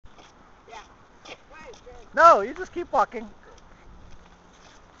No, you just keep walking.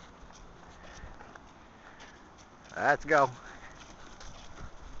 Let's go.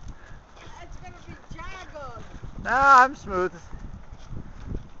 It's gonna be jagged. No, I'm smooth.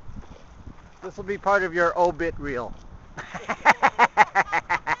 This will be part of your obit reel.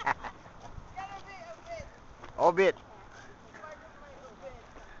 It's gonna be a bit. Obit. Part of my obit.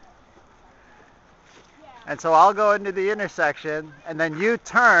 Yeah. And so I'll go into the intersection, and then you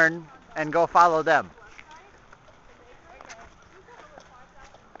turn and go follow them.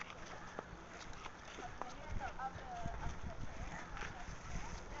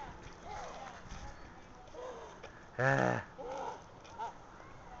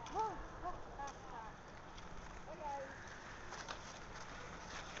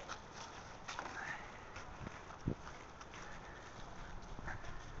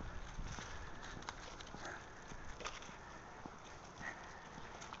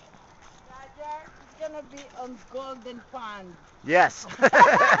 Roger, it's gonna be on Golden Pond. Yes.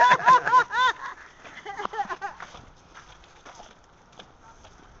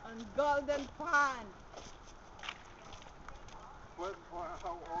 On Golden Pond.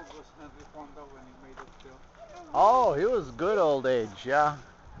 How old was Henry Fonda when he made it film? Oh, he was good old age, yeah.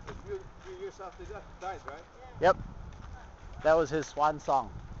 A few years after that, he died, right? Yep. That was his swan song.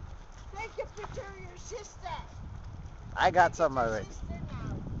 Take a picture of your sister. I got some of it. Sister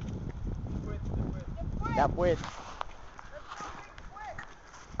now. Yeah, puwit.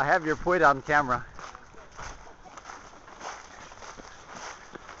 I have your puwit on camera.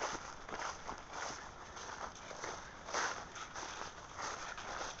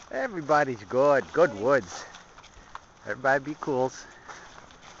 Everybody's good. Good woods. Everybody be cools.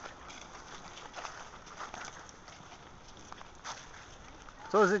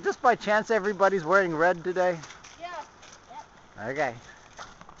 So is it just by chance everybody's wearing red today? Yeah. Okay.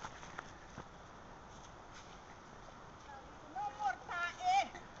 No more tae.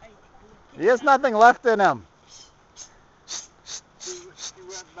 He has nothing left in him. He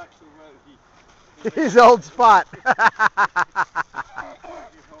went back to where he His old spot. he's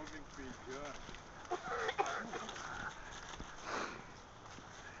holding pigeon.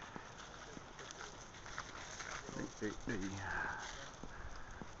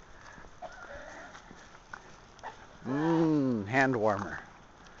 Hand warmer.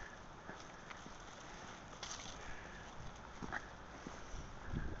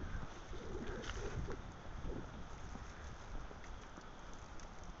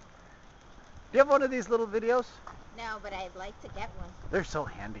 Do you have one of these little videos? No, but I'd like to get one. They're so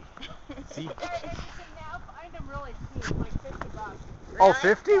handy. See? And you can now find them really cheap, like $50. Oh,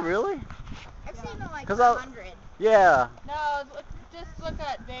 50? Really? I've seen them like 'Cause I'll- 100. Yeah. No, just look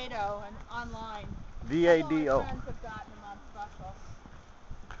at Vado and online. VADO. My friends have gotten them on special.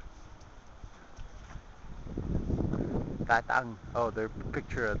 Tatang. Oh, their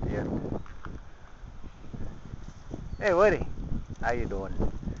picture at the end. Hey, Woody. How you doing?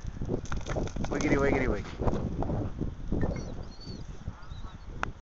 Wiggity, wiggity, wig.